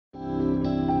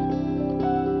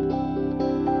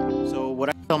What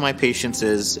I tell my patients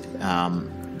is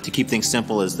to keep things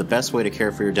simple is the best way to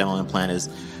care for your dental implant is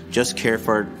just care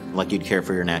for it like you'd care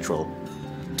for your natural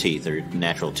teeth or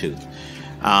natural tooth.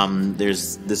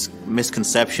 There's this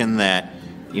misconception that,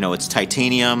 you know, it's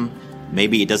titanium,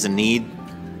 maybe it doesn't need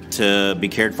to be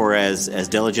cared for as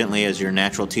diligently as your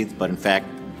natural teeth, but in fact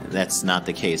that's not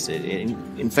the case.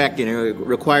 In fact, you know, it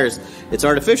requires, it's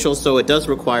artificial, so it does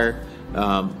require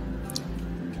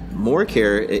more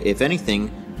care, if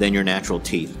anything, than your natural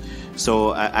teeth.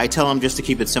 So I tell them just to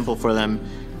keep it simple for them,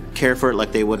 care for it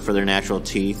like they would for their natural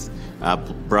teeth,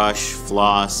 brush,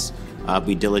 floss,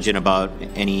 be diligent about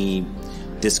any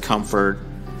discomfort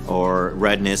or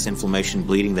redness, inflammation,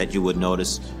 bleeding that you would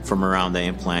notice from around the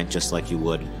implant, just like you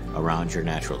would around your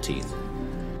natural teeth.